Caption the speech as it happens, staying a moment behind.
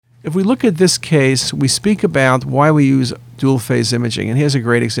If we look at this case, we speak about why we use dual phase imaging, and here's a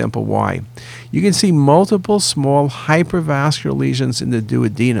great example why. You can see multiple small hypervascular lesions in the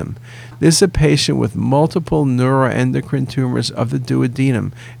duodenum. This is a patient with multiple neuroendocrine tumors of the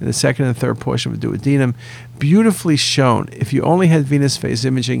duodenum, in the second and third portion of the duodenum, beautifully shown. If you only had venous phase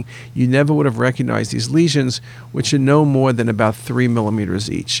imaging, you never would have recognized these lesions, which are no more than about 3 millimeters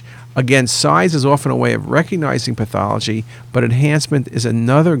each. Again, size is often a way of recognizing pathology, but enhancement is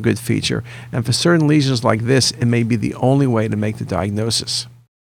another good feature, and for certain lesions like this, it may be the only way to make the diagnosis.